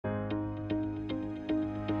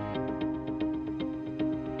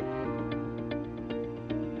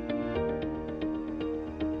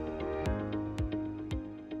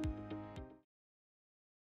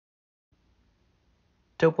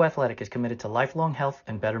Topo Athletic is committed to lifelong health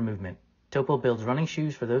and better movement. Topo builds running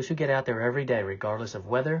shoes for those who get out there every day, regardless of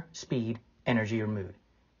weather, speed, energy, or mood.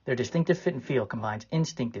 Their distinctive fit and feel combines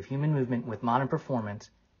instinctive human movement with modern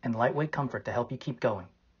performance and lightweight comfort to help you keep going,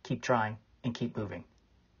 keep trying, and keep moving.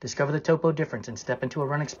 Discover the Topo difference and step into a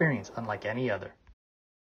run experience unlike any other.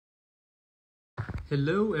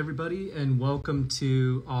 Hello, everybody, and welcome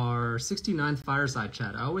to our 69th Fireside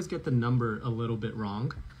Chat. I always get the number a little bit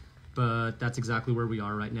wrong, but that's exactly where we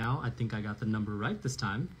are right now. I think I got the number right this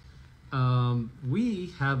time.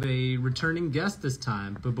 We have a returning guest this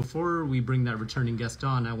time, but before we bring that returning guest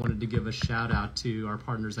on, I wanted to give a shout out to our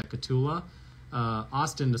partners at Catula.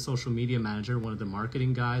 Austin, the social media manager, one of the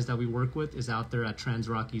marketing guys that we work with, is out there at Trans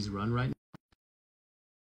Rockies Run right now.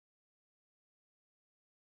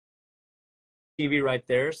 TV right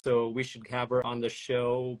there, so we should have her on the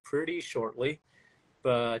show pretty shortly.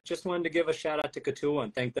 But just wanted to give a shout out to Catula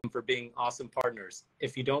and thank them for being awesome partners.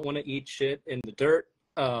 If you don't want to eat shit in the dirt,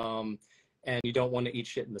 and you don't want to eat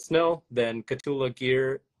shit in the snow, then Catula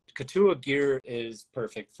gear is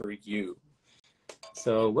perfect for you.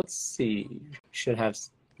 So let's see. Should have,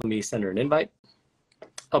 let me send her an invite.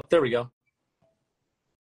 Oh, there we go.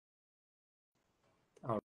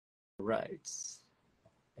 All right.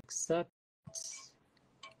 Accept.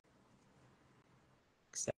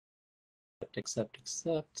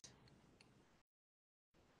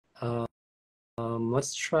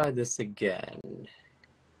 Let's try this again.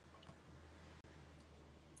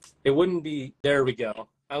 It wouldn't be, there we go.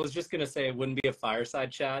 I was just gonna say it wouldn't be a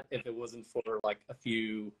fireside chat if it wasn't for like a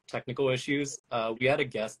few technical issues. We had a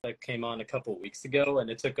guest that came on a couple weeks ago and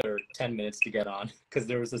it took her 10 minutes to get on because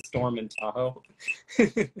there was a storm in Tahoe.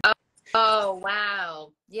 Oh,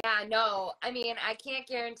 wow. Yeah, no, I mean, I can't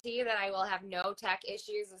guarantee that I will have no tech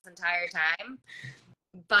issues this entire time,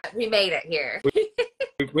 but we made it here.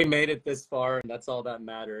 We made it this far, and that's all that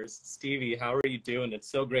matters. Stevie, how are you doing? It's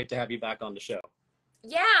so great to have you back on the show.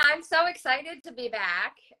 Yeah, I'm so excited to be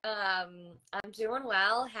back. I'm doing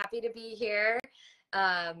well, happy to be here.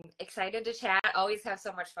 Excited to chat. Always have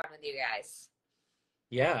so much fun with you guys.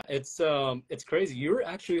 Yeah, it's crazy. You were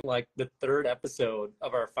actually like the third episode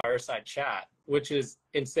of our fireside chat, which is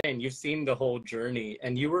insane. You've seen the whole journey,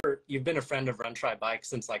 and you've been a friend of Run Try Bike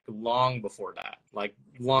since like long before that, like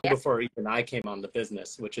long before even I came on the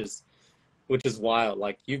business, which is wild.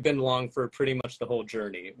 Like you've been along for pretty much the whole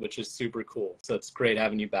journey, which is super cool. So it's great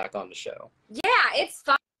having you back on the show. Yeah, it's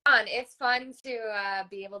fun. It's fun to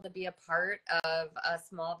be able to be a part of a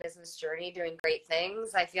small business journey doing great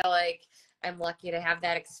things. I feel like I'm lucky to have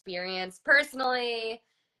that experience personally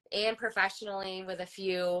and professionally with a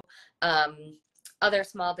few other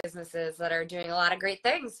small businesses that are doing a lot of great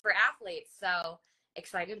things for athletes. So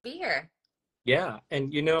excited to be here. Yeah.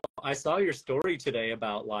 And you know, I saw your story today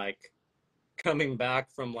about like coming back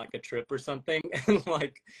from like a trip or something and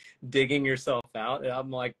like digging yourself out. And I'm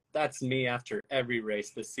like, that's me after every race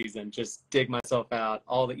this season. Just dig myself out,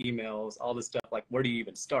 all the emails, all the stuff. Like, where do you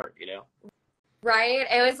even start, you know? Right.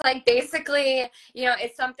 It was like basically, you know,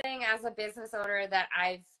 it's something as a business owner that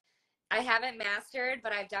I haven't mastered,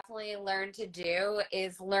 but I've definitely learned to do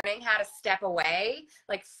is learning how to step away,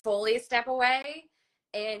 like fully step away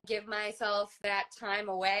and give myself that time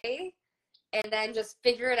away and then just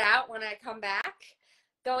figure it out when I come back.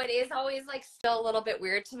 Though it is always like still a little bit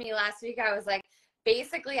weird to me. Last week I was like,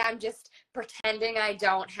 basically I'm just pretending I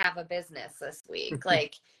don't have a business this week.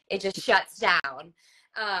 Like it just shuts down.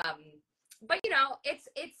 But you know,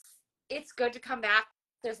 it's good to come back.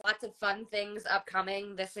 There's lots of fun things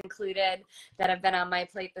upcoming, this included, that have been on my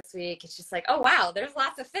plate this week. It's just like, oh wow, there's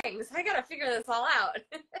lots of things. I gotta figure this all out.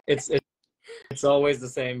 It's always the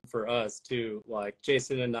same for us too. Like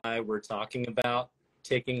Jason and I were talking about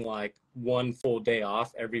taking like one full day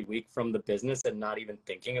off every week from the business and not even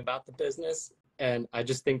thinking about the business. And I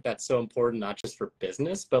just think that's so important, not just for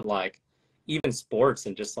business, but like even sports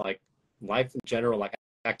and just like life in general, like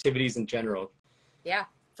activities in general. Yeah,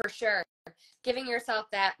 for sure. Giving yourself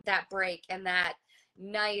that break and that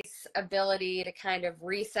nice ability to kind of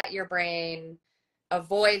reset your brain,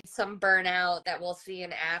 avoid some burnout that we'll see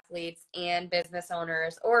in athletes and business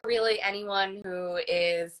owners, or really anyone who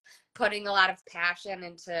is putting a lot of passion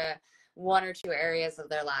into one or two areas of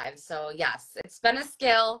their lives. So yes, it's been a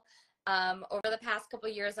skill. Over the past couple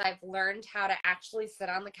of years, I've learned how to actually sit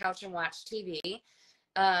on the couch and watch TV.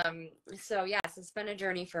 So yes, it's been a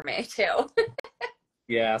journey for me too.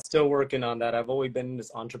 Yeah, still working on that. I've only been in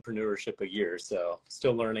this entrepreneurship a year, so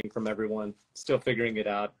still learning from everyone, still figuring it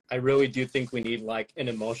out. I really do think we need like an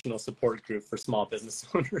emotional support group for small business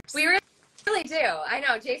owners. We really do. I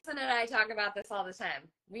know Jason and I talk about this all the time.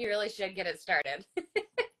 We really should get it started.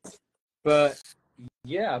 But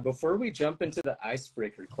Yeah, before we jump into the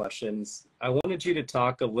icebreaker questions, I wanted you to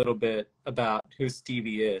talk a little bit about who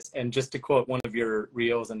Stevie is. And just to quote one of your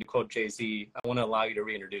reels and to quote Jay-Z, I want to allow you to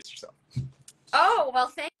reintroduce yourself. Oh, well,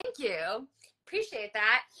 thank you. Appreciate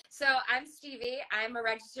that. So I'm Stevie. I'm a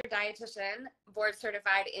registered dietitian, board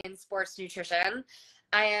certified in sports nutrition.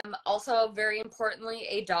 I am also, very importantly,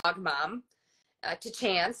 a dog mom to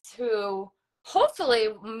Chance, who hopefully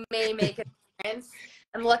may make a difference.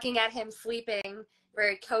 I'm looking at him sleeping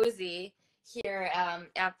very cozy here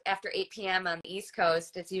after 8 p.m. on the East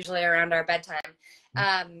Coast. It's usually around our bedtime.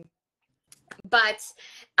 But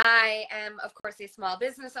I am, of course, a small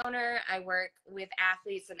business owner. I work with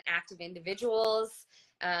athletes and active individuals.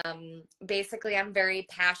 Basically, I'm very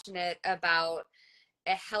passionate about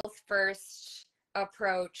a health first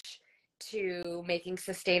approach to making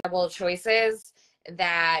sustainable choices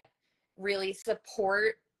that really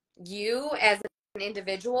support you as an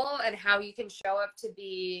individual and how you can show up to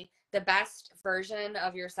be the best version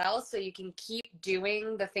of yourself so you can keep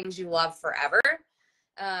doing the things you love forever.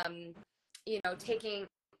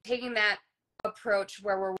 Taking that approach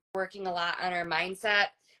where we're working a lot on our mindset,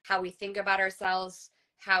 how we think about ourselves,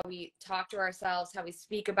 how we talk to ourselves, how we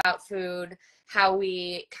speak about food, how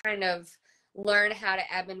we kind of learn how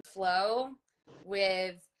to ebb and flow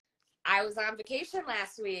with. I was on vacation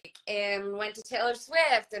last week and went to Taylor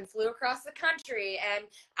Swift and flew across the country, and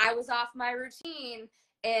I was off my routine.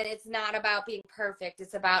 And it's not about being perfect.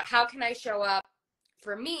 It's about how can I show up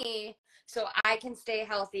for me so I can stay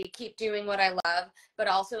healthy, keep doing what I love, but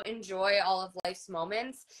also enjoy all of life's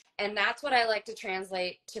moments. And that's what I like to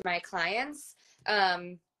translate to my clients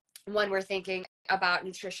when we're thinking about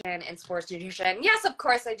nutrition and sports nutrition. Yes, of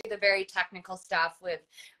course, I do the very technical stuff with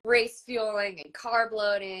race fueling and carb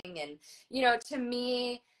loading. And, to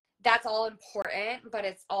me, that's all important, but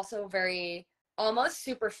it's also very almost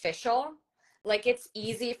superficial. Like, it's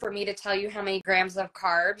easy for me to tell you how many grams of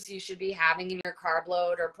carbs you should be having in your carb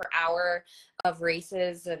load or per hour of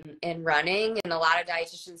races and running. And a lot of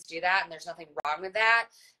dietitians do that, and there's nothing wrong with that.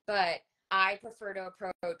 But I prefer to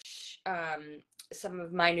approach some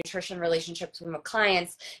of my nutrition relationships with my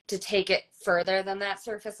clients to take it further than that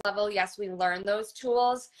surface level. Yes, we learn those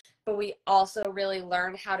tools, but we also really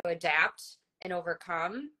learn how to adapt and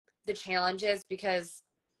overcome the challenges, because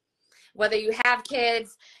whether you have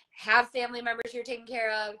kids, have family members you're taking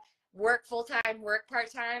care of, work full-time, work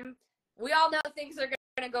part-time, we all know things are going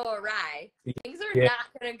to go awry. Things are not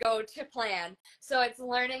going to go to plan. So it's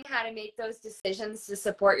learning how to make those decisions to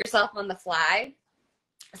support yourself on the fly.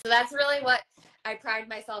 So that's really what I pride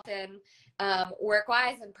myself in,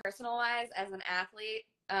 work-wise and personal-wise as an athlete.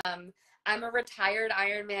 I'm a retired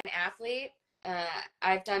Ironman athlete.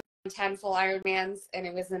 I've done 10 full Ironmans, and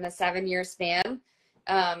it was in a 7-year span.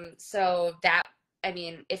 So that,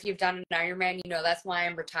 if you've done an Ironman, that's why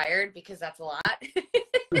I'm retired, because that's a lot.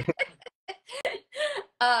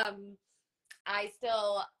 I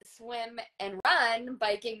still swim and run,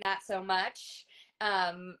 biking not so much.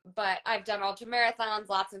 But I've done ultra marathons,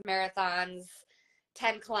 lots of marathons,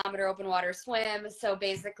 10-kilometer open water swim. So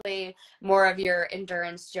basically more of your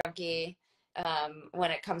endurance junkie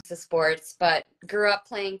when it comes to sports. But grew up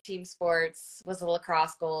playing team sports, was a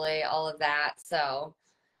lacrosse goalie, all of that. So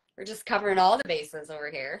we're just covering all the bases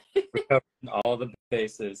over here. We're covering all the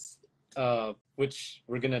bases, which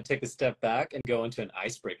we're going to take a step back and go into an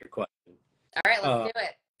icebreaker question. All right, let's do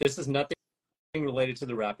it. This is nothing related to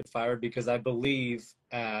the rapid fire, because I believe,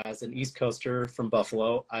 as an East Coaster from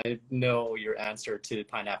Buffalo, I know your answer to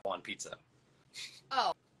pineapple on pizza.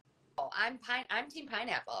 Oh, I'm team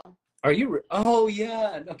pineapple. Are you? Oh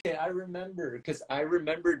yeah. Okay, I remember, because I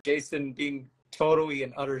remember Jason being totally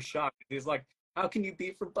in utter shock. He was like, "How can you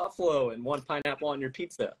be from Buffalo and want pineapple on your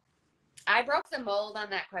pizza?" I broke the mold on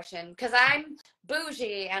that question because I'm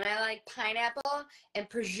bougie and I like pineapple and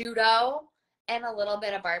prosciutto and a little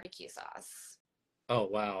bit of barbecue sauce. Oh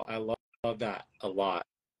wow, I love that a lot.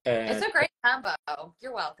 It's a great combo.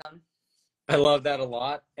 You're welcome. I love that a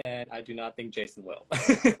lot, and I do not think Jason will.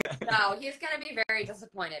 No, he's going to be very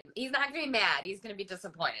disappointed. He's not going to be mad. He's going to be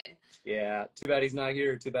disappointed. Yeah, too bad he's not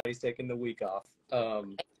here. Too bad he's taking the week off. All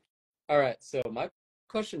right, so my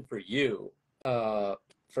question for you,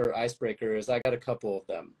 for icebreaker, is I got a couple of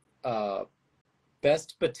them.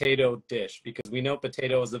 Best potato dish, because we know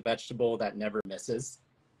potato is a vegetable that never misses.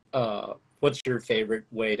 What's your favorite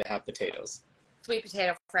way to have potatoes? Sweet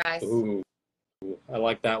potato fries. Ooh, I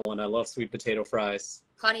like that one. I love sweet potato fries.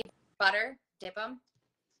 Honey butter, dip them.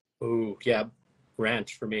 Ooh, yeah,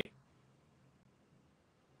 ranch for me.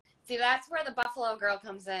 See, that's where the Buffalo girl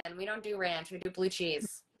comes in. We don't do ranch. We do blue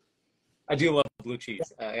cheese. I do love blue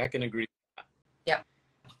cheese. I can agree with that. Yeah.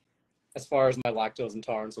 as far as my lactose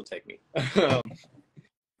intolerance will take me.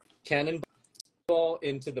 Cannonball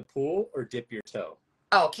into the pool or dip your toe?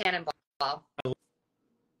 Oh, cannonball. I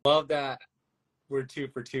love that we're 2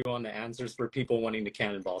 for 2 on the answers for people wanting to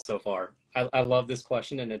cannonball so far. I love this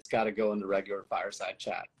question, and it's got to go in the regular fireside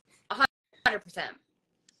chat. 100%.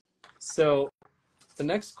 So the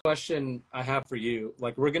next question I have for you,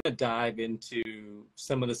 like, we're going to dive into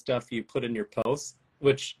some of the stuff you put in your posts,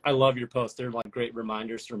 which I love your posts. They're like great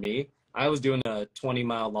reminders for me. I was doing a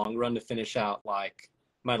 20-mile long run to finish out like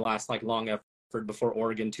my last like long effort before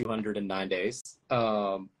Oregon, 209 days.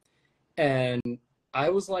 And I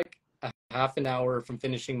was like a half an hour from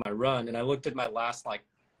finishing my run, and I looked at my last like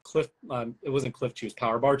cliff, it wasn't cliff chews,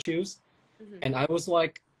 power bar chews. Mm-hmm. And I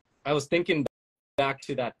was thinking back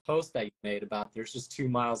to that post that you made about there's just 2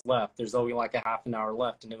 miles left. There's only like a half an hour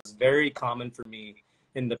left. And it was very common for me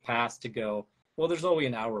in the past to go, well, there's only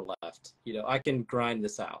an hour left. You know, I can grind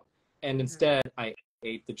this out. And instead I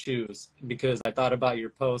ate the chews because I thought about your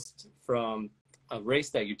post from a race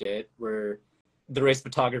that you did where the race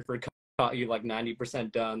photographer caught you like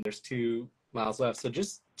 90% done. There's 2 miles left. So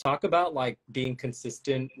just talk about like being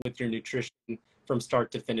consistent with your nutrition from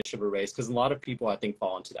start to finish of a race, because a lot of people I think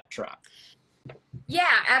fall into that trap.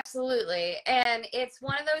 Yeah, absolutely. And it's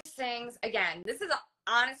one of those things, again, this is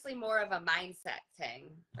honestly more of a mindset thing,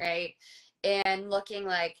 right? And looking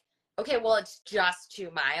like, okay, well, it's just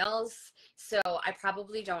 2 miles, so I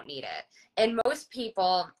probably don't need it. And most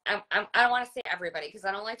people, I don't want to say everybody, because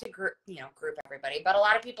I don't like to group everybody, but a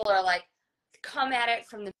lot of people are like, come at it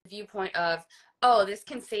from the viewpoint of, oh, this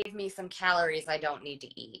can save me some calories I don't need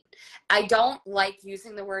to eat. I don't like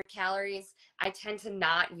using the word calories. I tend to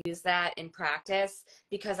not use that in practice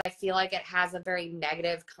because I feel like it has a very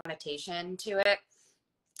negative connotation to it.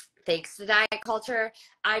 Thanks to diet culture,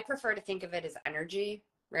 I prefer to think of it as energy,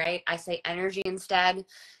 right? I say energy instead.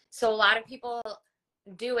 So a lot of people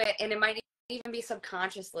do it, and it might even be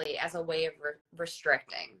subconsciously as a way of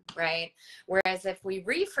restricting, right? Whereas if we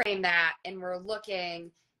reframe that and we're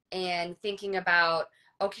looking and thinking about,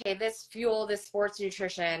 okay, this fuel, this sports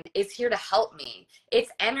nutrition is here to help me.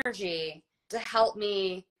 It's energy to help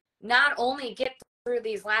me not only get through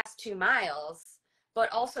these last 2 miles,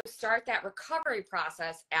 but also start that recovery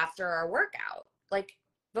process after our workout, like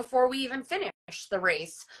before we even finish the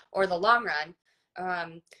race or the long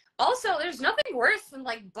run. Also, there's nothing worse than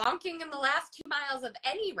like bonking in the last 2 miles of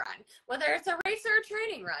any run, whether it's a race or a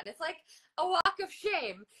training run. It's like a walk of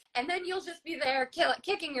shame. And then you'll just be there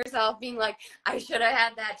kicking yourself, being like, I should have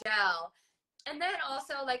had that gel. And then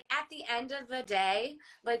also, like, at the end of the day,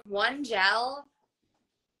 like one gel,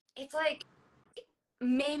 it's like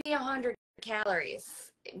maybe 100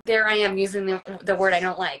 calories. There I am using the word I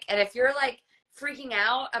don't like. And if you're like freaking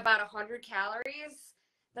out about 100 calories,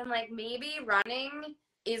 then like maybe running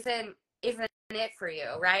isn't it for you,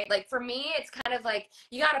 right? Like for me, it's kind of like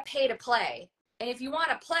you got to pay to play. And if you want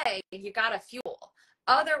to play, you got to fuel.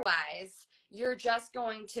 Otherwise, you're just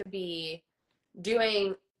going to be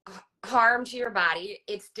doing harm to your body.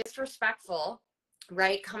 It's disrespectful,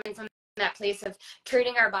 right? Coming from that place of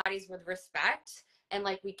treating our bodies with respect and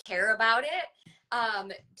like we care about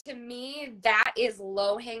it. To me, that is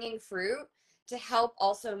low-hanging fruit to help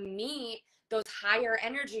also meet those higher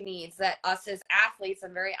energy needs that us as athletes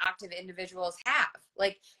and very active individuals have.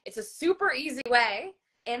 Like, it's a super easy way.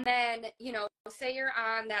 And then, you know, say you're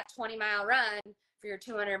on that 20-mile run for your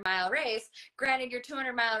 200-mile race. Granted, your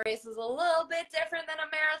 200-mile race is a little bit different than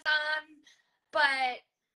a marathon, but,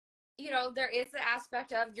 you know, there is the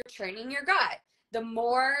aspect of you're training your gut. The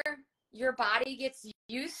more your body gets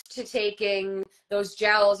used to taking those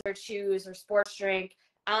gels or chews or sports drink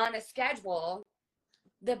on a schedule,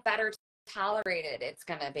 the better tolerated it's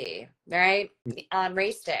going to be, right? On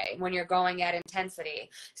race day when you're going at intensity.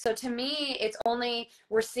 So to me, it's only,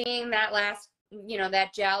 we're seeing that last, you know,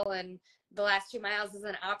 that gel and the last 2 miles is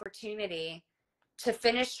an opportunity to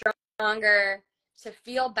finish stronger, to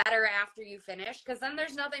feel better after you finish, because then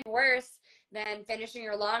there's nothing worse than finishing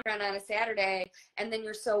your long run on a Saturday and then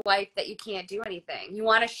you're so wiped that you can't do anything. You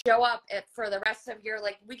want to show up for the rest of your,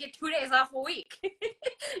 like, we get 2 days off a week.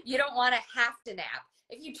 You don't want to have to nap.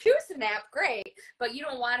 If you choose to nap, great, but you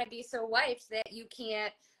don't want to be so wiped that you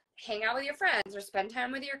can't hang out with your friends or spend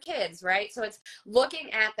time with your kids, right? So it's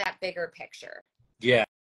looking at that bigger picture. Yeah,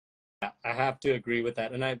 I have to agree with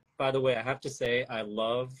that. And by the way, I have to say, I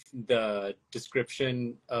love the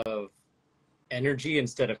description of energy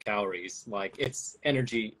instead of calories. Like, it's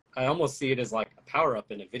energy. I almost see it as like a power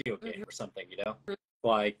up in a video game or something, you know?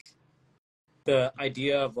 Like the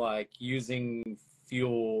idea of like using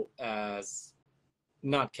fuel as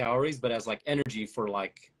not calories, but as like energy for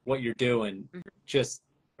like what you're doing. Just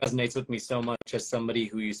resonates with me so much as somebody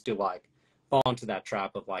who used to like fall into that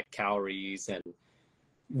trap of like calories and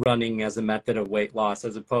running as a method of weight loss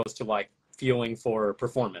as opposed to like fueling for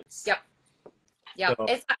performance. Yep. Yep. So,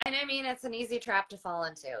 And I mean, it's an easy trap to fall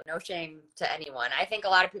into. No shame to anyone. I think a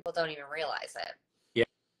lot of people don't even realize it.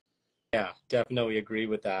 yeah, definitely agree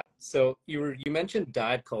with that. So you mentioned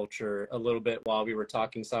diet culture a little bit while we were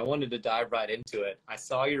talking, so I wanted to dive right into it. I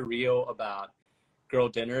saw your reel about girl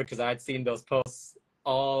dinner because I'd seen those posts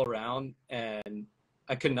all around, and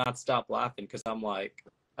I could not stop laughing because I'm like,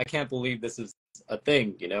 I can't believe this is a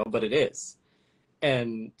thing, you know, but it is.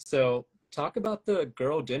 And so talk about the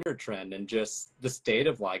girl dinner trend and just the state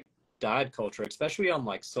of like diet culture, especially on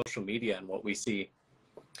like social media and what we see.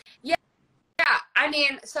 Yeah. Yeah. I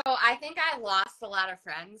mean, so I think I lost a lot of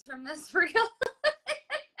friends from this reel.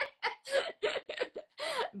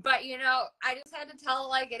 But, you know, I just had to tell it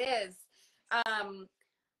like it is.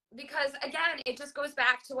 Because again, it just goes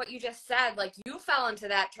back to what you just said. Like, you fell into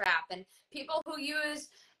that trap, and people who use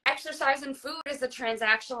exercise and food as a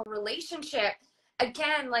transactional relationship,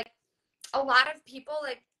 again, like a lot of people,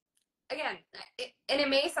 like, again, and it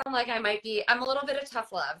may sound like I'm a little bit of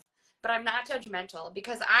tough love, but I'm not judgmental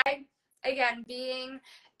because again, being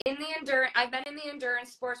in the I've been in the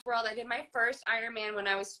endurance sports world. I did my first Ironman when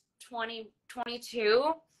I was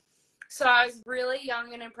 22. So I was really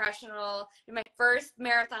young and impressionable. In my first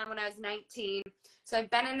marathon when I was 19. So I've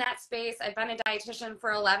been in that space. I've been a dietitian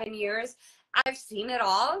for 11 years. I've seen it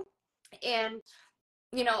all. And,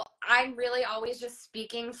 you know, I'm really always just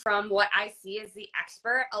speaking from what I see as the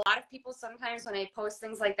expert. A lot of people sometimes when I post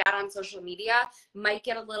things like that on social media might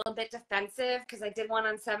get a little bit defensive because I did one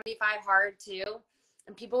on 75 hard too.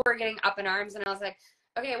 And people were getting up in arms. And I was like,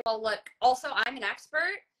 okay, well, look, also I'm an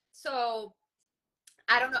expert. So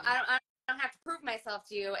I don't know. I don't have to prove myself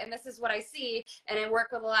to you. And this is what I see. And I work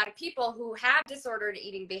with a lot of people who have disordered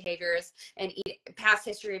eating behaviors and past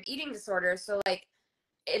history of eating disorders. So like,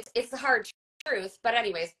 it's the hard truth. But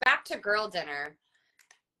anyways, back to girl dinner.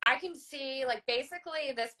 I can see like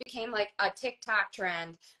basically this became like a TikTok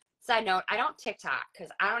trend. Side note, I don't TikTok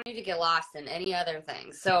because I don't need to get lost in any other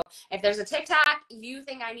things. So if there's a TikTok you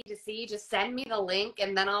think I need to see, just send me the link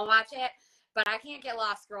and then I'll watch it. But I can't get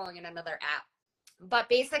lost scrolling in another app. But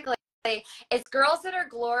basically, it's girls that are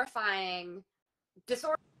glorifying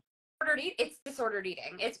disordered eating. It's disordered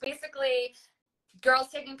eating. It's basically girls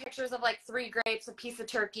taking pictures of like 3 grapes, a piece of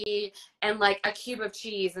turkey, and like a cube of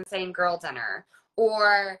cheese and saying girl dinner.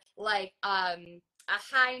 Or like a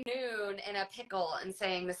high noon and a pickle and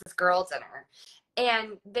saying this is girl dinner.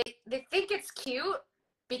 And they think it's cute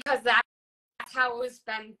because that's how it's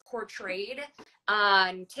been portrayed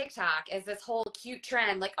on TikTok as this whole cute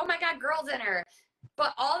trend. Like, oh my God, girl dinner.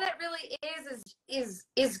 But all that really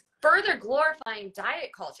is further glorifying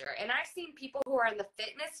diet culture. And I've seen people who are in the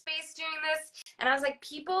fitness space doing this, and I was like,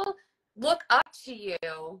 people look up to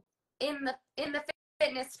you in the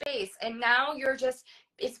fitness space, and now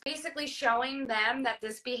it's basically showing them that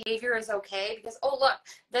this behavior is okay because, oh look,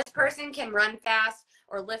 this person can run fast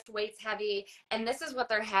or lift weights heavy, and this is what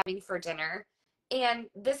they're having for dinner. And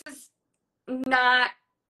this is not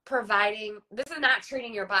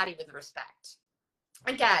treating your body with respect.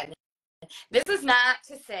 Again, this is not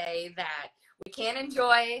to say that we can't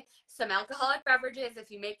enjoy some alcoholic beverages if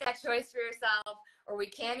you make that choice for yourself, or we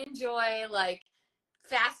can't enjoy like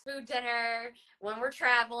fast food dinner when we're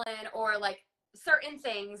traveling, or like certain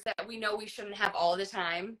things that we know we shouldn't have all the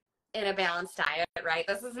time in a balanced diet, right?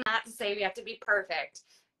 This is not to say we have to be perfect,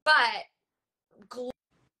 but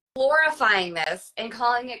glorifying this and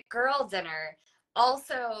calling it girl dinner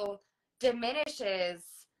also diminishes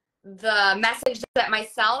the message that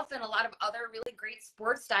myself and a lot of other really great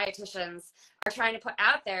sports dietitians are trying to put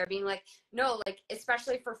out there, being like, no, like,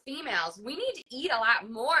 especially for females, we need to eat a lot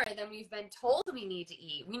more than we've been told we need to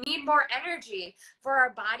eat. We need more energy for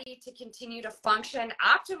our body to continue to function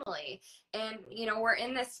optimally. And, you know, we're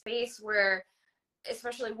in this space where,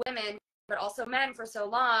 especially women, but also men for so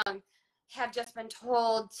long, have just been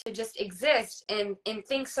told to just exist and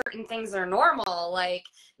think certain things are normal, like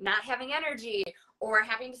not having energy or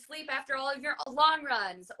having to sleep after all of your long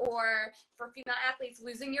runs, or for female athletes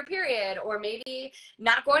losing your period, or maybe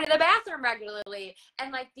not going to the bathroom regularly.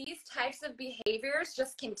 And like these types of behaviors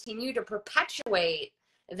just continue to perpetuate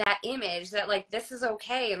that image that like this is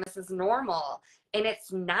okay and this is normal, and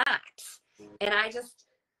it's not. And I just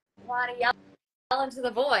want to yell into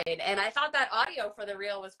the void. And I thought that audio for the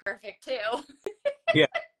reel was perfect too. Yeah,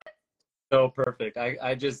 so perfect.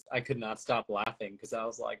 I could not stop laughing because I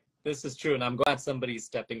was like, this is true. And I'm glad somebody's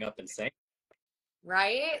stepping up and saying.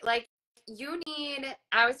 Right? Like,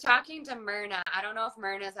 I was talking to Myrna. I don't know if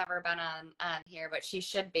Myrna's ever been on here, but she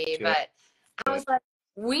should be. Sure. But I was like,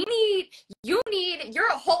 you're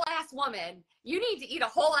a whole ass woman. You need to eat a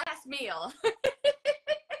whole ass meal.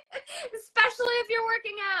 Especially if you're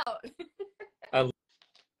working out. I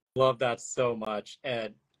love that so much.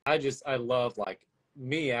 And I love, like,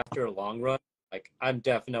 me after a long run, like, I'm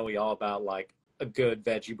definitely all about like a good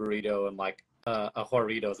veggie burrito and like a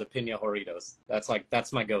piña Doritos.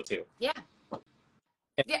 That's my go-to. Yeah.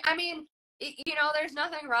 Yeah, I mean, there's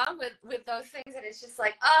nothing wrong with those things, and it's just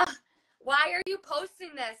like, why are you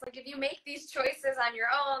posting this? Like, if you make these choices on your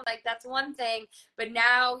own, like, that's one thing, but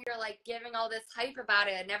now you're like giving all this hype about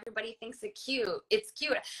it and everybody thinks it's cute.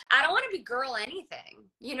 I don't want to be girl anything.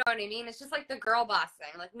 You know what I mean? It's just like the girl boss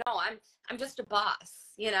thing. Like, no, I'm just a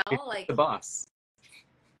boss, like the boss.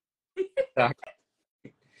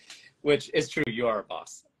 Which is true, you are a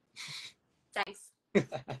boss. Thanks.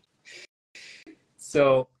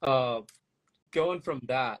 So going from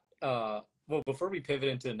that, well, before we pivot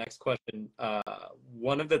into the next question,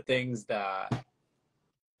 one of the things that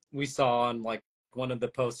we saw on like one of the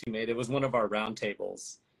posts you made, it was one of our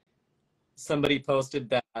roundtables. Somebody posted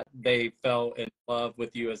that they fell in love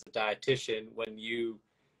with you as a dietitian when you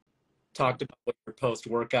talked about what your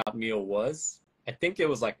post-workout meal was. I think it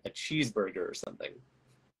was like a cheeseburger or something.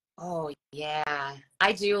 Oh, yeah.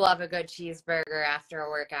 I do love a good cheeseburger after a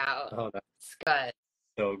workout. Oh, that's good.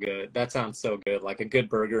 So good. That sounds so good. Like a good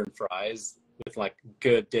burger and fries with like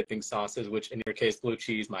good dipping sauces, which in your case, blue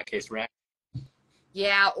cheese, my case, ranch.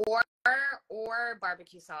 Yeah, or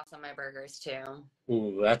barbecue sauce on my burgers too.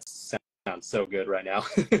 Ooh, that sounds so good right now.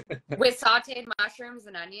 With sauteed mushrooms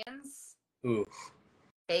and onions. Ooh.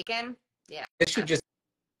 Bacon. Yeah. It should just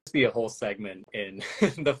be a whole segment in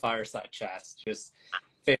the fireside chats. Just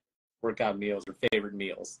favorite workout meals or favorite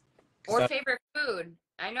meals. Or favorite food.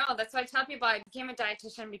 I know. That's why I tell people I became a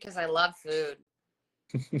dietitian because I love food.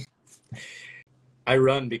 I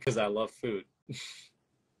run because I love food.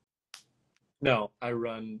 No, I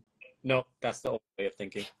run. No, that's the old way of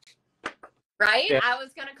thinking. Right? Yeah. I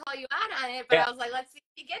was going to call you out on it, but yeah. I was like, let's see if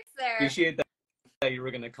he gets there. Appreciate that you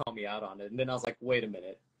were going to call me out on it. And then I was like, wait a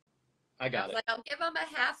minute. I got it. Like, I'll give him a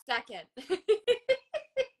half second.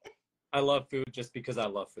 I love food just because I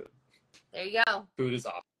love food. There you go. Food is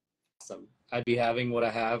awesome. I'd be having what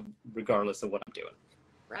I have regardless of what I'm doing.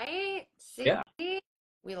 Right? See? Yeah. We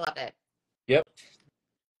love it. Yep.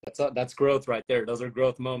 That's growth right there. Those are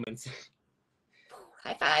growth moments.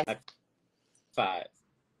 High five. High five.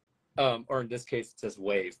 Or in this case, it says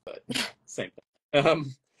wave, but same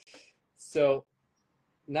thing. So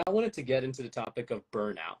now I wanted to get into the topic of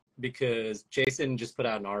burnout because Jason just put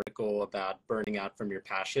out an article about burning out from your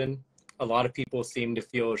passion. A lot of people seem to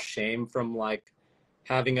feel shame from like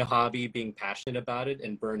having a hobby, being passionate about it,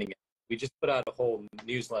 and burning it. We just put out a whole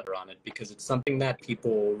newsletter on it because it's something that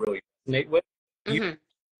people really resonate with. Mm-hmm.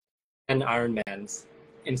 And Ironmans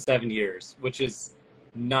in 7 years, which is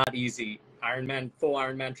not easy. Full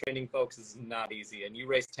Ironman training, folks, is not easy. And you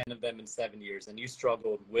raced 10 of them in 7 years, and you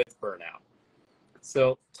struggled with burnout.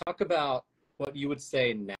 So talk about what you would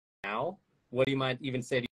say now, what you might even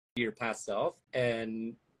say to your past self,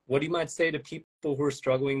 and what you might say to people who are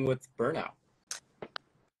struggling with burnout.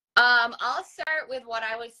 I'll start with what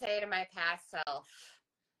I would say to my past self.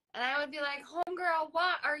 And I would be like, homegirl,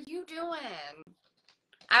 what are you doing?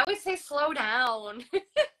 I would say slow down.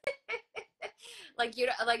 Like you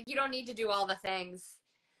don't need to do all the things.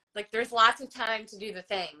 Like there's lots of time to do the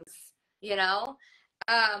things, And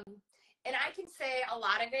I can say a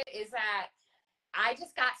lot of it is that I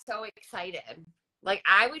just got so excited. Like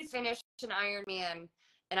I would finish an Ironman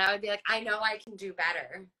and I would be like, I know I can do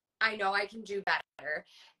better. I know I can do better.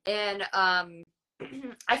 And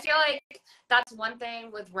I feel like that's one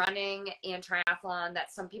thing with running and triathlon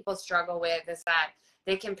that some people struggle with is that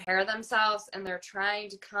they compare themselves and they're trying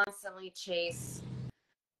to constantly chase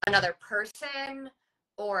another person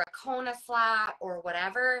or a Kona flat or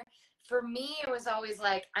whatever. For me, it was always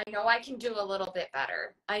like, I know I can do a little bit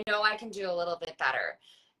better. I know I can do a little bit better.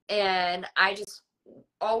 And I just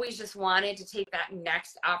always just wanted to take that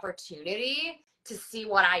next opportunity to see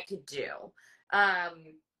what I could do.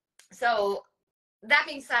 So that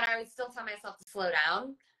being said, I would still tell myself to slow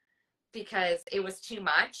down because it was too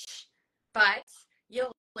much, but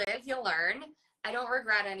you'll live, you'll learn. I don't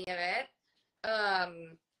regret any of it.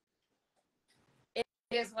 It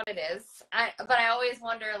is what it is. But I always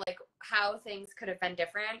wonder like how things could have been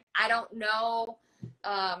different. I don't know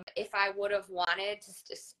if I would have wanted to.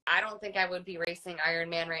 I don't think I would be racing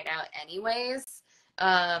Ironman right now, anyways.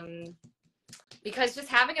 Because just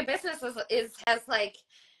having a business has like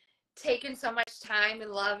taken so much time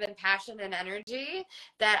and love and passion and energy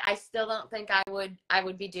that I still don't think I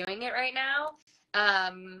would be doing it right now.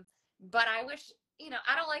 But I wish,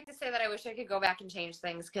 I don't like to say that I wish I could go back and change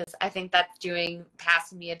things, because I think that's doing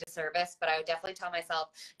past me a disservice, but I would definitely tell myself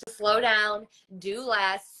to slow down, do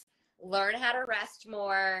less, learn how to rest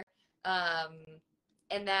more,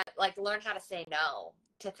 and that, like, learn how to say no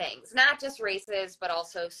to things, not just races, but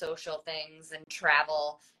also social things and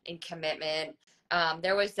travel and commitment.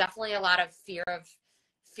 There was definitely a lot of fear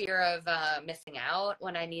of missing out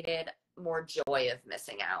when I needed more joy of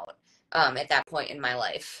missing out at that point in my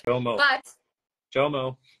life. Jomo. But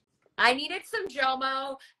Jomo. I needed some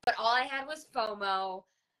JOMO, but all I had was FOMO.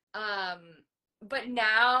 But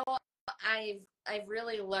now I've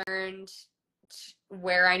really learned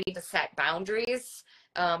where I need to set boundaries,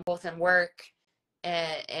 both in work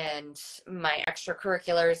and my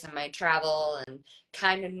extracurriculars and my travel, and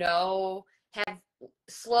kind of have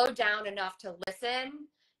slowed down enough to listen.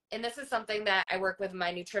 And this is something that I work with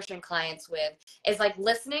my nutrition clients with, is like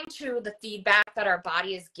listening to the feedback that our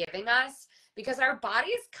body is giving us, because our body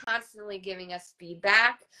is constantly giving us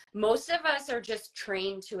feedback. Most of us are just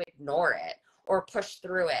trained to ignore it or push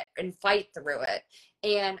through it and fight through it.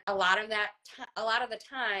 And a lot of the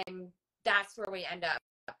time, that's where we end up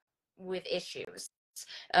with issues.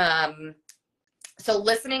 So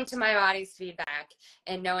listening to my body's feedback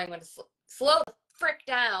and knowing when to slow the frick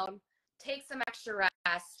down, take some extra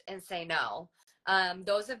rest, and say no.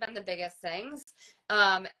 Those have been the biggest things.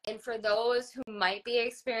 And for those who might be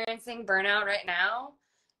experiencing burnout right now,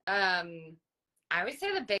 I would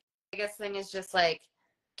say the biggest thing is just like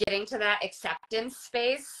getting to that acceptance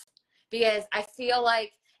space, because I feel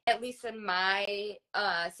like, at least in my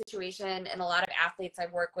situation, and a lot of athletes I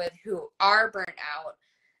work with who are burnt out,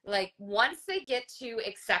 like once they get to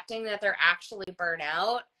accepting that they're actually burnt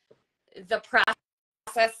out, the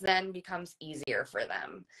process then becomes easier for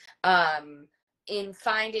them, in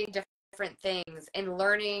finding different things and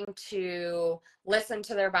learning to listen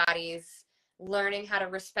to their bodies, learning how to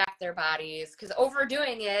respect their bodies, because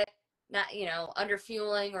overdoing it, not, under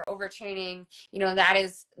fueling or overtraining, that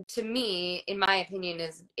is, to me, in my opinion,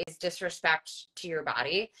 is disrespect to your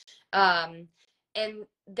body. And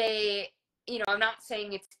they, I'm not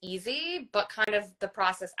saying it's easy, but kind of the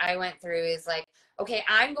process I went through is like, okay,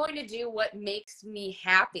 I'm going to do what makes me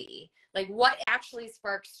happy. Like what actually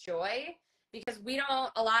sparks joy, because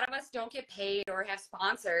a lot of us don't get paid or have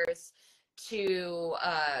sponsors to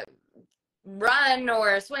run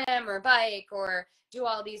or swim or bike or do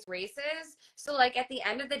all these races. So like at the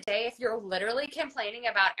end of the day, if you're literally complaining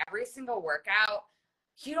about every single workout,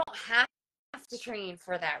 you don't have to train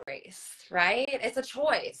for that race, right? It's a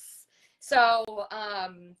choice. So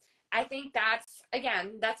I think that's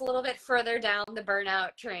a little bit further down the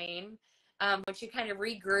burnout train. Once you kind of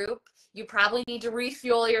regroup, you probably need to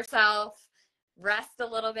refuel yourself, rest a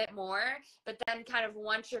little bit more, but then kind of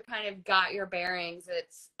once you're kind of got your bearings,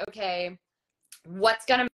 it's okay, what's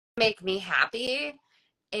going to make me happy,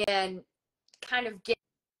 and kind of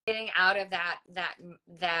getting out of that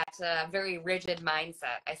very rigid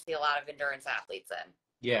mindset I see a lot of endurance athletes in.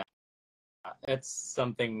 Yeah, it's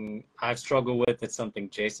something I've struggled with. It's something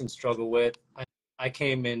Jason struggled with. I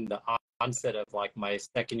came in the onset of like my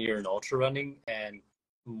second year in ultra running and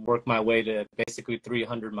worked my way to basically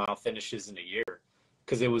 300-mile finishes in a year,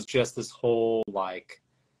 because it was just this whole like,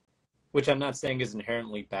 which I'm not saying is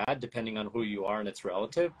inherently bad depending on who you are and it's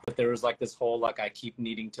relative, but there was like this whole like I keep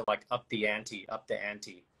needing to like up the ante.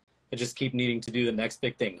 I just keep needing to do the next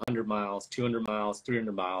big thing, 100 miles, 200 miles,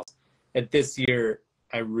 300 miles. And this year,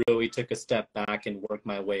 I really took a step back and worked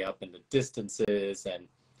my way up into distances and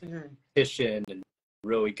competition, and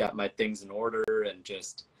really got my things in order. And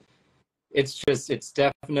it's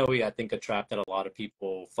definitely, I think, a trap that a lot of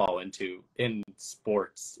people fall into in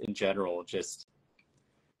sports in general. Just,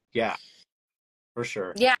 yeah, for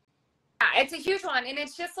sure. Yeah, it's a huge one. And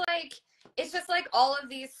it's just like all of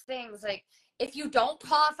these things, like if you don't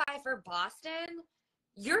qualify for Boston,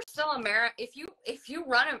 you're still if you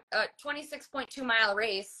run a 26.2 mile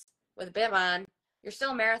race with a bib on, you're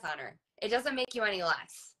still a marathoner. It doesn't make you any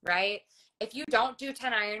less, right? If you don't do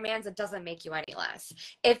 10 Ironmans, it doesn't make you any less.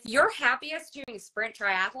 If you're happiest doing sprint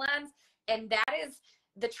triathlons, and that is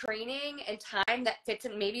the training and time that fits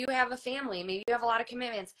in, maybe you have a family, maybe you have a lot of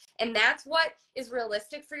commitments, and that's what is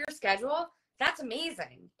realistic for your schedule, that's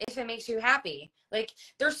amazing if it makes you happy. Like,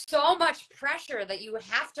 there's so much pressure that you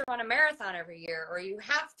have to run a marathon every year, or you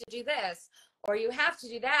have to do this, or you have to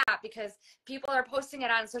do that because people are posting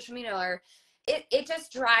it on social media, or it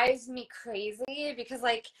just drives me crazy, because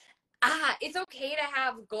like, it's okay to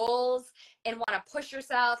have goals and want to push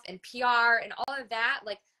yourself and PR and all of that.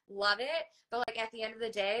 Like, love it. But like at the end of the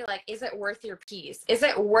day, like, is it worth your peace? Is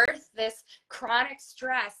it worth this chronic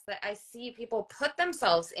stress that I see people put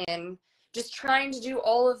themselves in just trying to do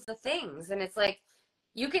all of the things? And it's like,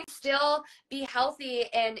 you can still be healthy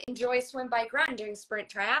and enjoy swim, bike, run doing sprint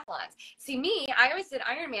triathlons. See, me, I always did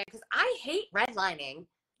Ironman because I hate redlining.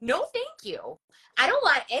 No, thank you. I don't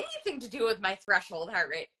want anything to do with my threshold heart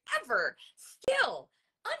rate ever. Still,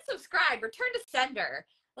 unsubscribe, return to sender.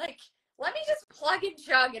 Like, let me just plug and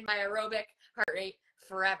chug in my aerobic heart rate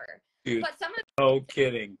forever. Dude, But some of no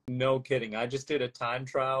kidding. No kidding. I just did a time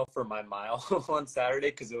trial for my mile on Saturday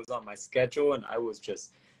because it was on my schedule, and I was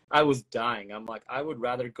dying. I'm like, I would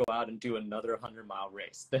rather go out and do another 100-mile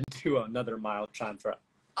race than do another mile time trial.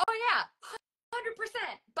 Oh yeah, 100%.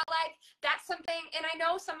 But like, that's something, and I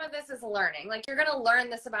know some of this is learning. Like, you're gonna learn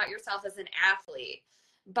this about yourself as an athlete,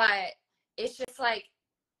 but it's just like,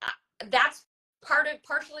 that's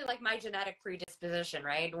partially like my genetic predisposition,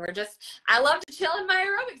 right? I love to chill in my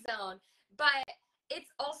aerobic zone, but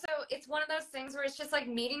it's one of those things where it's just like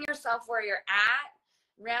meeting yourself where you're at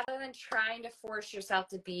rather than trying to force yourself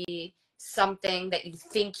to be something that you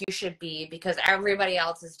think you should be because everybody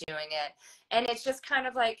else is doing it. And it's just kind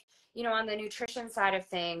of like, on the nutrition side of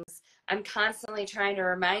things, I'm constantly trying to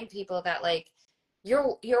remind people that like,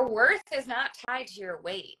 your worth is not tied to your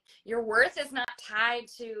weight. Your worth is not tied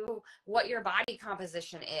to what your body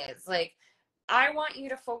composition is. Like, I want you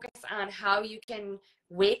to focus on how you can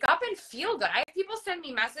wake up and feel good. I have people send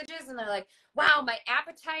me messages and they're like, wow, my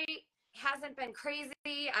appetite hasn't been crazy.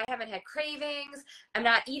 I haven't had cravings. I'm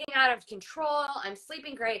not eating out of control. I'm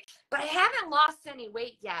sleeping great, but I haven't lost any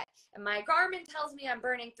weight yet. And my Garmin tells me I'm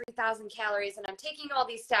burning 3,000 calories and I'm taking all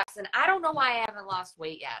these steps and I don't know why I haven't lost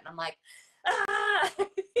weight yet. And I'm like,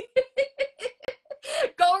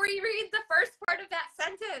 go reread the first part of that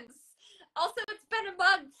sentence. Also, it's been a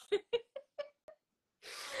month.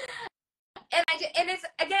 And it's,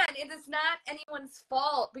 again, it is not anyone's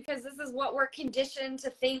fault because this is what we're conditioned to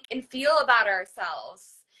think and feel about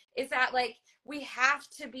ourselves, is that like we have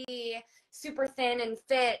to be super thin and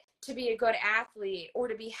fit to be a good athlete or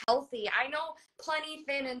to be healthy. I know plenty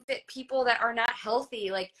thin and fit people that are not healthy.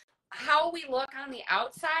 Like, how we look on the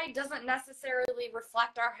outside doesn't necessarily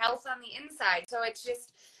reflect our health on the inside. So it's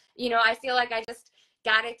just, I feel like I just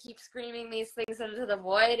got to keep screaming these things into the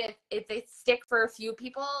void. If they stick for a few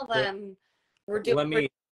people, then we're doing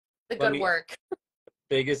the good work.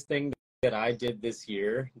 Biggest thing that I did this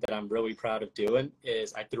year that I'm really proud of doing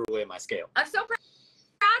is I threw away my scale. I'm so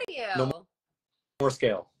proud of you. No more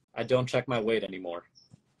scale. I don't check my weight anymore.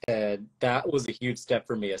 And that was a huge step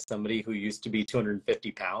for me as somebody who used to be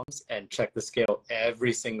 250 pounds and check the scale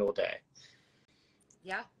every single day.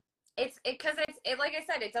 Yeah. It's because like I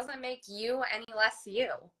said, it doesn't make you any less you,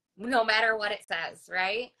 no matter what it says,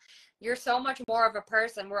 right? You're so much more of a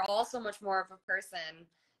person. We're all so much more of a person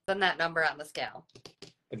than that number on the scale.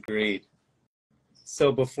 Agreed.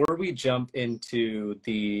 So before we jump into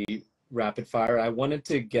the rapid fire, I wanted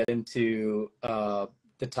to get into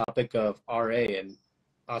the topic of RA and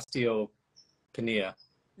osteopenia.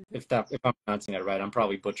 If I'm pronouncing that right, I'm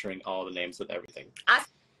probably butchering all the names with everything.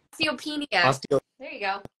 Osteopenia. There you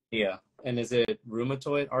go. Yeah. And is it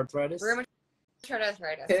rheumatoid arthritis? Rheumatoid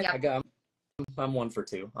arthritis. Okay, Yeah. I'm 1 for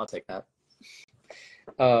 2. I'll take that.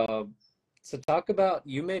 So talk about,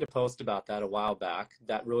 you made a post about that a while back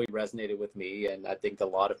that really resonated with me, and I think a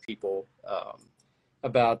lot of people,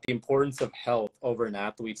 about the importance of health over an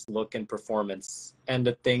athlete's look and performance, and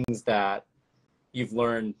the things that you've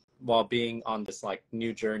learned while being on this like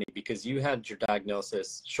new journey, because you had your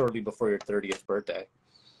diagnosis shortly before your 30th birthday.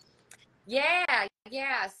 Yeah.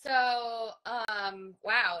 So,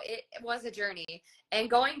 wow, it was a journey. And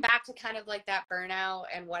going back to kind of like that burnout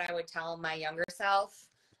and what I would tell my younger self,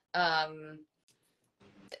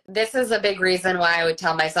 this is a big reason why I would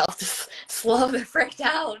tell myself to slow the frick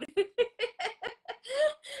down.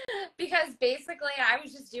 Because basically I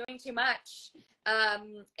was just doing too much.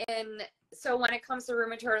 And so when it comes to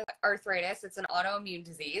rheumatoid arthritis, it's an autoimmune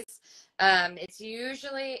disease.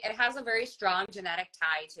 It has a very strong genetic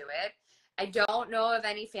tie to it. I don't know of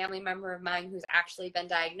any family member of mine who's actually been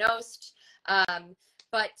diagnosed,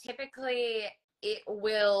 but typically it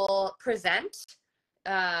will present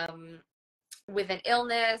with an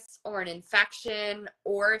illness or an infection,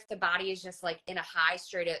 or if the body is just like in a high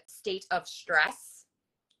state of stress,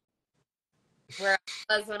 where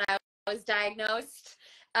I was when I was diagnosed.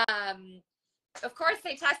 Of course,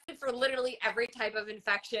 they tested for literally every type of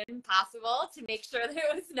infection possible to make sure there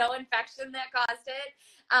was no infection that caused it.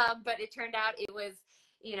 But it turned out it was,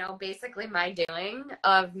 basically my doing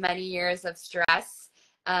of many years of stress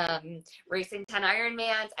racing 10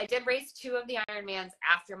 Ironmans. I did race 2 of the Ironmans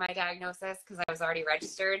after my diagnosis because I was already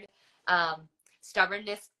registered.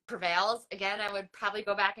 Stubbornness prevails. Again, I would probably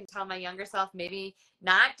go back and tell my younger self maybe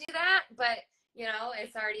not do that, but you know,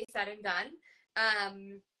 it's already said and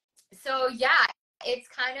done. So yeah, it's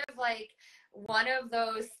kind of like one of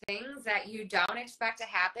those things that you don't expect to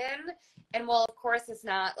happen. And well, of course, it's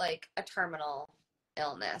not like a terminal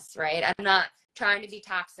illness, right? I'm not trying to be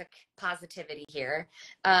toxic positivity here.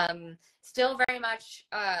 Still very much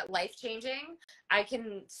life changing. I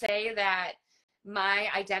can say that my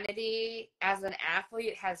identity as an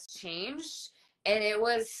athlete has changed, and it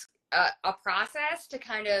was a process to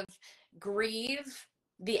kind of grieve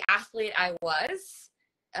the athlete I was,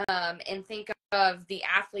 and think of the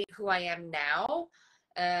athlete who I am now.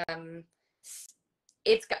 Um,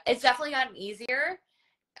 it's definitely gotten easier.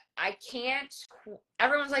 I can't,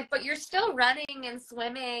 everyone's like, but you're still running and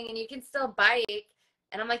swimming and you can still bike.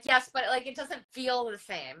 And I'm like, yes, but like, it doesn't feel the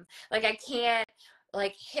same. Like I can't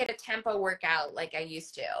like hit a tempo workout like I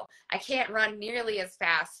used to. I can't run nearly as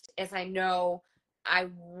fast as I know I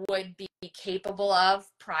would be capable of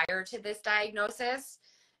prior to this diagnosis.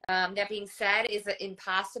 That being said, is it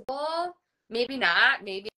impossible? Maybe not.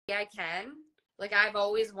 Maybe I can. Like I've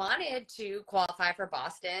always wanted to qualify for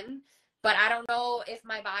Boston, but I don't know if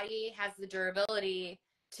my body has the durability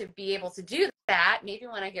to be able to do that. Maybe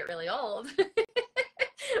when I get really old,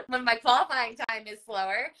 when my qualifying time is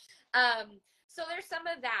slower. So there's some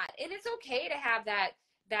of that, and it's okay to have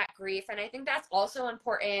that grief. And I think that's also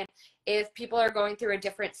important if people are going through a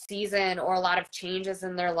different season or a lot of changes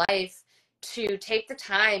in their life, to take the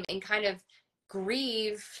time and kind of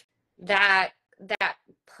grieve that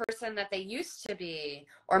person that they used to be,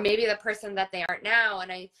 or maybe the person that they aren't now.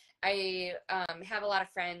 And I have a lot of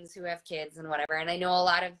friends who have kids and whatever, and I know a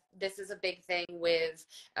lot of this is a big thing with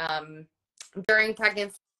during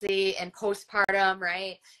pregnancy and postpartum,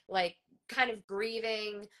 right? Like kind of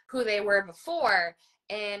grieving who they were before.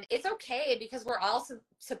 And it's okay because we're all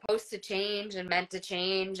supposed to change and meant to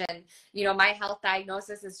change. And, you know, my health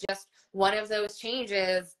diagnosis is just one of those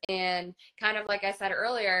changes. And kind of like I said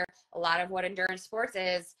earlier, a lot of what endurance sports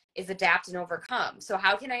is adapt and overcome. So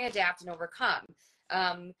how can I adapt and overcome?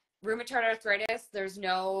 Rheumatoid arthritis, there's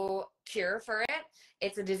no cure for it.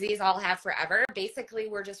 It's a disease I'll have forever. Basically,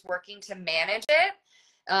 we're just working to manage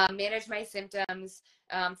it, manage my symptoms.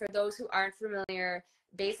 For those who aren't familiar,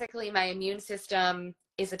 basically my immune system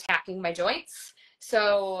is attacking my joints.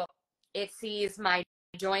 So it sees my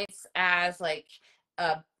joints as like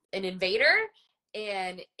an invader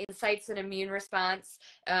and incites an immune response.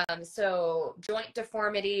 So joint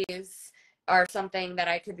deformities are something that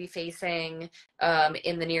I could be facing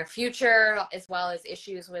in the near future, as well as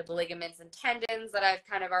issues with ligaments and tendons that I've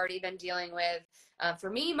kind of already been dealing with. For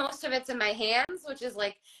me, most of it's in my hands, which is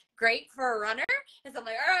like great for a runner. And so I'm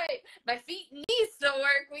like, all right, my feet and knees still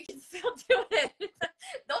work. We can still do it.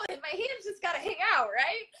 My hands just got to hang out,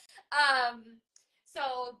 right?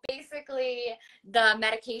 So basically, the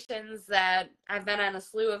medications that I've been on a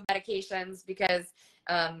slew of medications because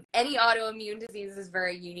any autoimmune disease is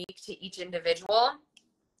very unique to each individual.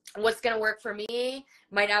 What's going to work for me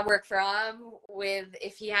might not work for with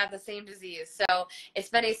if he had the same disease. So it's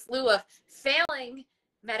been a slew of failing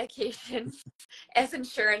medications, as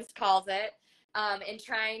insurance calls it, and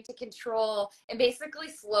trying to control and basically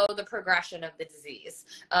slow the progression of the disease,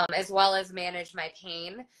 as well as manage my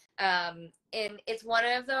pain. And it's one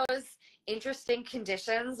of those interesting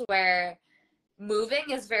conditions where moving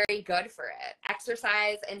is very good for it.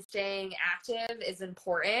 Exercise and staying active is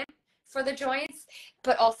important for the joints,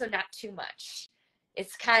 but also not too much.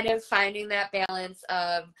 It's kind of finding that balance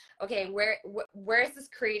of, okay, where is this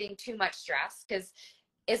creating too much stress? Because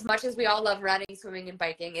as much as we all love running, swimming, and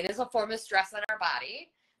biking, it is a form of stress on our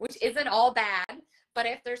body, which isn't all bad. But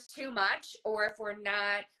if there's too much, or if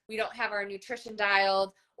we don't have our nutrition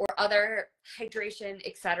dialed, or other hydration,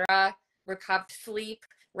 etc., sleep,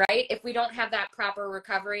 right? If we don't have that proper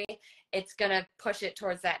recovery, it's going to push it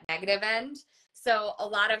towards that negative end. So a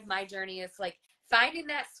lot of my journey is like finding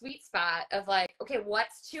that sweet spot of like, okay,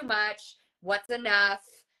 what's too much? What's enough?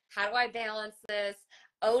 How do I balance this?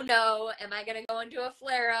 Oh no, am I going to go into a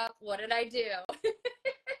flare up? What did I do?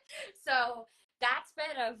 So that's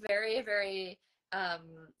been a very, very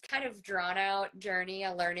kind of drawn out journey,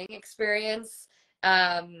 a learning experience.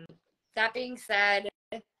 That being said,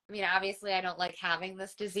 I mean, obviously I don't like having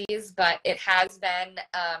this disease, but it has been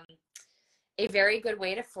a very good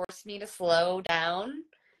way to force me to slow down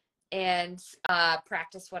and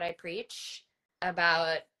practice what I preach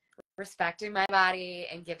about respecting my body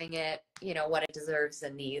and giving it, you know, what it deserves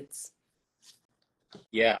and needs.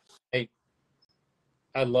 Yeah.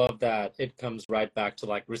 I love that it comes right back to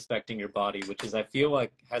like respecting your body, which is I feel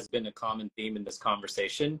like has been a common theme in this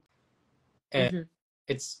conversation. And Hmm.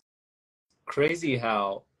 it's crazy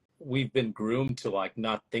how we've been groomed to like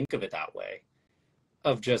not think of it that way.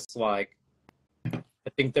 Of just like I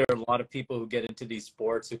think there are a lot of people who get into these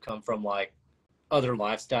sports who come from like other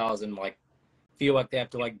lifestyles and like feel like they have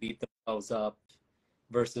to like beat themselves up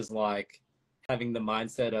versus like having the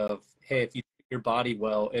mindset of, hey, if you treat your body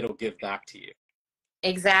well, it'll give back to you.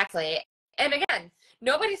 Exactly. And again,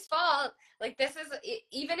 nobody's fault. Like this is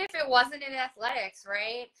even if it wasn't in athletics,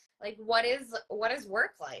 right? Like what is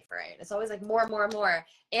work life, right? It's always like more, more, more.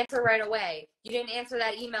 Answer right away. You didn't answer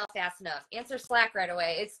that email fast enough. Answer Slack right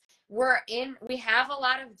away. We have a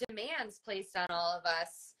lot of demands placed on all of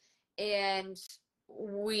us, and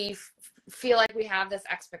we feel like we have this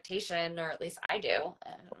expectation, or at least I do,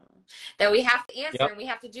 that we have to answer Yep. and we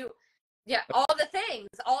have to do, yeah, all the things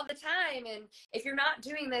all the time. And if you're not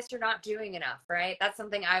doing this, you're not doing enough, right? That's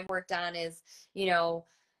something I've worked on is, you know,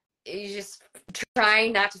 you just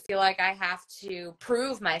trying not to feel like I have to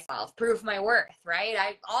prove myself, prove my worth, right?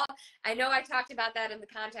 I know I talked about that in the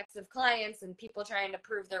context of clients and people trying to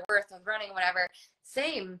prove their worth with running, whatever.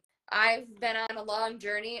 Same. I've been on a long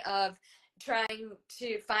journey of trying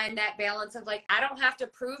to find that balance of like, I don't have to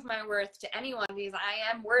prove my worth to anyone because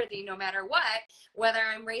I am worthy no matter what, whether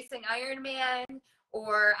I'm racing Ironman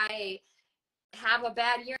or I have a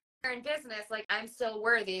bad year in business, like I'm still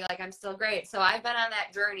worthy, like I'm still great. So I've been on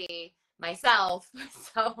that journey myself.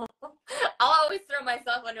 So I'll always throw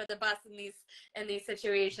myself under the bus in these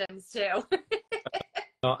situations too.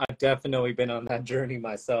 No, I've definitely been on that journey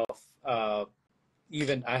myself.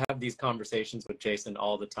 Even I have these conversations with Jason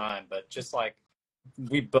all the time, but just like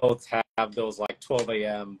we both have those like 12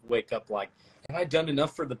 a.m. wake up like, have I done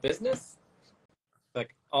enough for the business?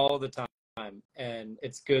 Like all the time. And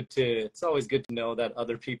it's always good to know that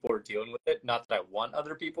other people are dealing with it. Not that I want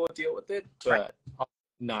other people to deal with it, Right. but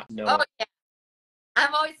not Oh knowing. yeah.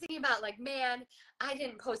 I'm always thinking about like, man, I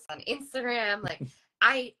didn't post on Instagram. Like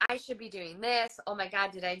I should be doing this. Oh my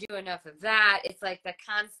God, did I do enough of that? It's like the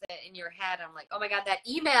constant in your head. I'm like, oh my God, that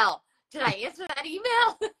email. Did I answer that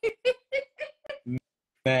email?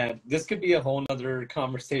 Man, this could be a whole nother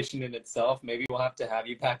conversation in itself. Maybe we'll have to have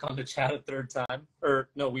you back on the chat a third time. Or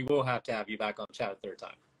no, we will have to have you back on the chat a third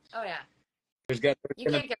time. Oh yeah. There's You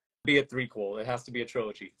gonna can't get be a threequel. It has to be a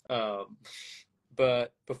trilogy.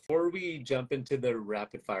 But before we jump into the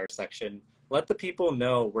rapid fire section, let the people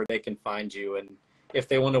know where they can find you, and if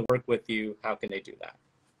they want to work with you, how can they do that?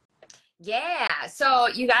 Yeah. So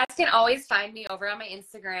you guys can always find me over on my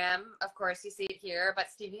Instagram. Of course, you see it here,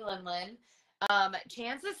 but Stevie Linlin.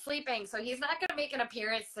 Chance is sleeping, so he's not going to make an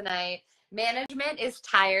appearance tonight. Management is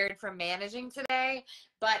tired from managing today,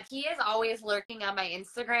 but he is always lurking on my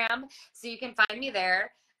Instagram, so you can find me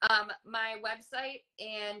there. My website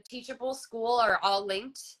and Teachable School are all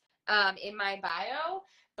linked in my bio.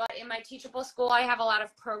 But in my Teachable School, I have a lot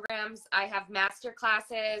of programs. I have master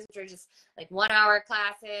classes, which are just like 1 hour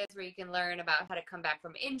classes where you can learn about how to come back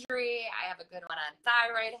from injury. I have a good one on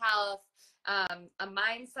thyroid health, a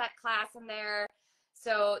mindset class in there.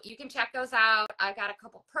 So you can check those out. I've got a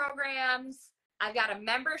couple programs. I've got a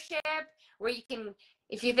membership where you can,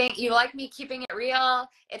 if you think you like me keeping it real,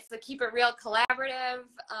 it's the Keep It Real Collaborative.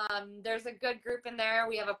 There's a good group in there.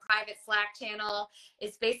 We have a private Slack channel.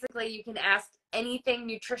 It's basically you can ask anything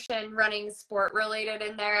nutrition, running, sport related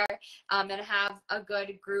in there, and have a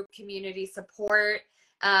good group community support.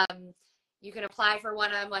 You can apply for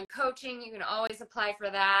one-on-one coaching. You can always apply for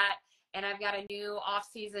that. And I've got a new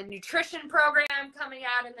off-season nutrition program coming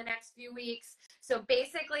out in the next few weeks. So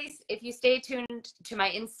basically, if you stay tuned to my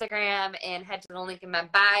Instagram and head to the link in my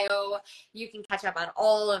bio, you can catch up on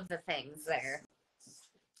all of the things there.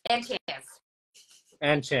 And Chance.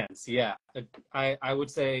 And Chance, yeah. I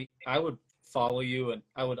would say I would follow you, and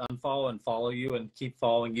I would unfollow and follow you and keep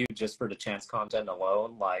following you just for the Chance content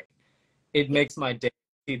alone. Like it makes my day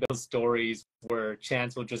to see those stories where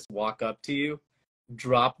Chance will just walk up to you,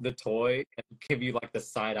 drop the toy, and give you like the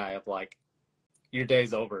side eye of like, your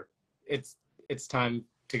day's over. It's time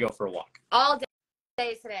to go for a walk. All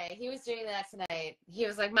day today. He was doing that tonight. He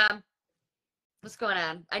was like, Mom, what's going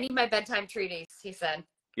on? I need my bedtime treaties, he said.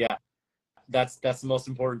 Yeah. That's the most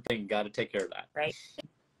important thing. Got to take care of that. Right.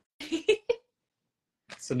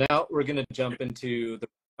 So now we're going to jump into the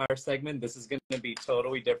fire segment. This is going to be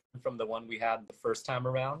totally different from the one we had the first time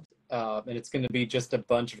around. And it's going to be just a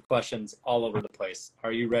bunch of questions all over the place.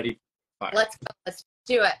 Are you ready? Fire. Let's go. Let's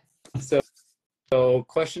do it. So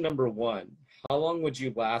question number 1, how long would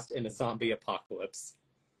you last in a zombie apocalypse?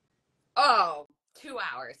 Oh, 2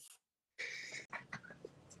 hours.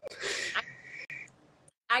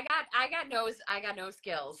 I got no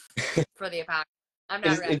skills for the apocalypse. I'm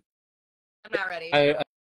not ready. I'm not ready.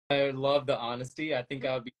 I love the honesty. I think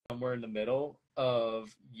I would be somewhere in the middle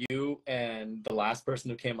of you and the last person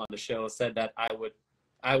who came on the show said that I would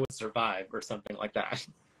survive or something like that.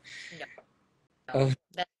 No.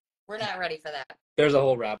 We're not ready for that. There's a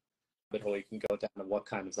whole rabbit hole you can go down on what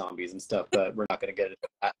kind of zombies and stuff, but we're not going to get into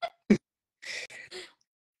that.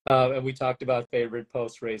 And we talked about favorite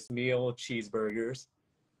post-race meal, cheeseburgers.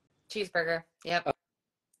 Cheeseburger. Yep.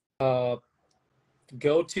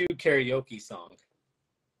 Go-to karaoke song.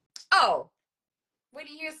 Oh,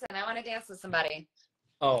 Whitney Houston. I want to dance with somebody.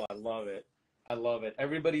 Oh, I love it. I love it.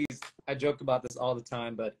 I joke about this all the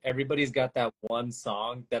time, but everybody's got that one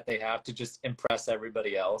song that they have to just impress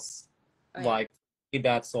everybody else. Oh, yeah. Like,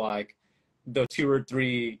 that's like the 2 or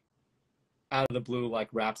 3 out of the blue, like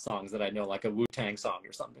rap songs that I know, like a Wu-Tang song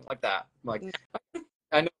or something like that. Like,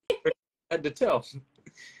 I know head to toe.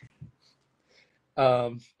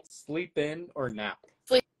 Sleep in or nap?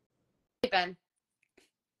 Sleep in.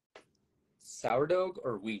 Sourdough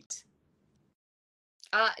or wheat?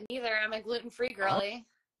 Neither. I'm a gluten-free girly.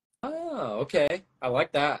 Oh, okay. I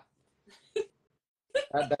like that.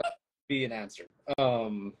 That would be an answer.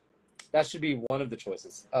 That should be one of the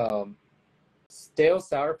choices. Stale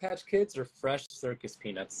Sour Patch Kids or fresh circus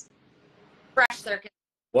peanuts? Fresh circus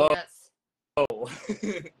peanuts. Whoa.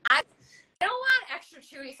 I don't want extra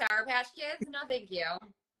chewy Sour Patch Kids. No, thank you.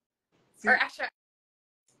 Or extra.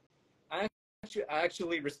 I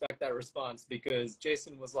actually respect that response because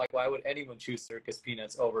Jason was like, why would anyone choose circus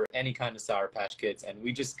peanuts over any kind of Sour Patch Kids? And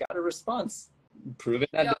we just got a response. Proving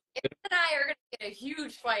that. Ethan and I are going to get a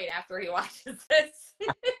huge fight after he watches this.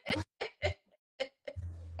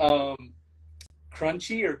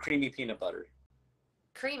 Crunchy or creamy peanut butter?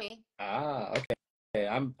 Creamy. Ah, okay.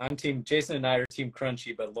 I'm team Jason and I are team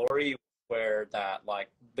crunchy, but Lori swear that like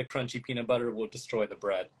the crunchy peanut butter will destroy the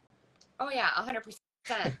bread. Oh yeah, 100%.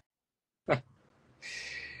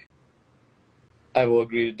 I will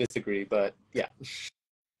agree to disagree, but yeah.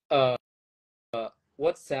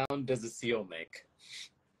 What sound does a seal make?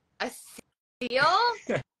 A seal?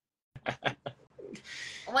 When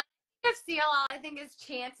I think of seal, all I think is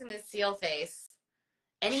Chance and his seal face.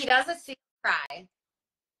 And he does a seal cry.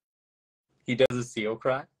 He does a seal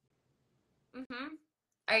cry? Mm-hmm.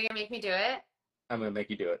 Are you going to make me do it? I'm going to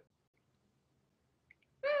make you do it.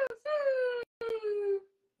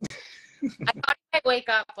 I thought he might wake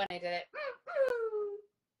up when I did it.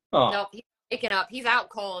 Oh. Nope, he's waking up. He's out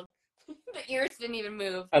cold. The ears didn't even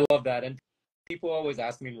move. I love that. And people always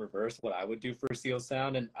ask me in reverse what I would do for a seal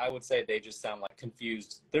sound, and I would say they just sound like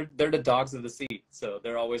confused. They're the dogs of the sea, so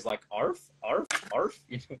they're always like arf, arf, arf.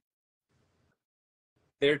 You know?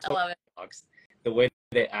 They're totally dogs. The way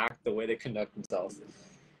they act, the way they conduct themselves.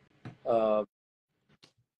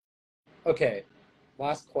 Okay,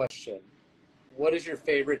 last question. What is your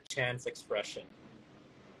favorite Chance expression?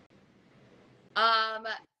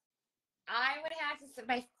 I would have to say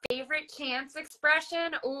my favorite Chance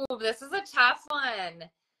expression. Ooh, this is a tough one.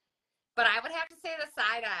 But I would have to say the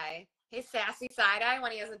side eye. His sassy side eye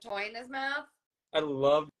when he has a toy in his mouth. I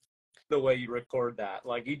love the way you record that.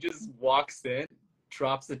 Like, he just walks in,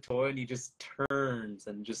 drops the toy, and he just turns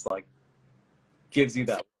and just, like, gives you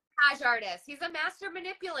that. Massage artist. He's a master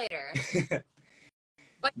manipulator.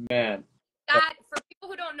 But man. For people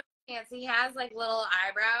who don't know Chance, he has, like, little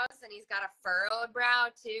eyebrows, and he's got a furrowed brow,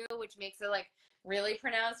 too, which makes it, like, really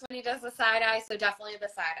pronounced when he does the side eye. So definitely the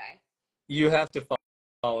side eye. You have to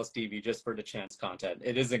follow Stevie just for the Chance content.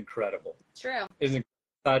 It is incredible. True.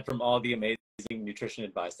 Aside from all the amazing nutrition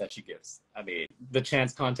advice that she gives. I mean, the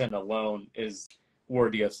Chance content alone is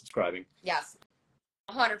worthy of subscribing. Yes,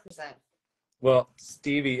 100%. Well,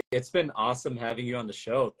 Stevie, it's been awesome having you on the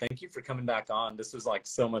show. Thank you for coming back on. This was like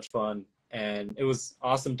so much fun, and it was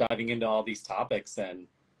awesome diving into all these topics, and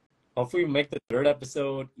hopefully we make the third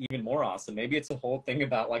episode even more awesome. Maybe it's a whole thing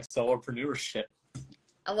about like solopreneurship.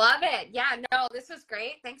 I love it. Yeah, no, this was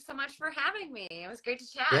great. Thanks so much for having me. It was great to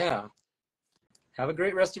chat. Yeah. Have a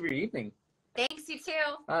great rest of your evening. Thanks, you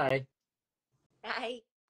too. Bye. Bye.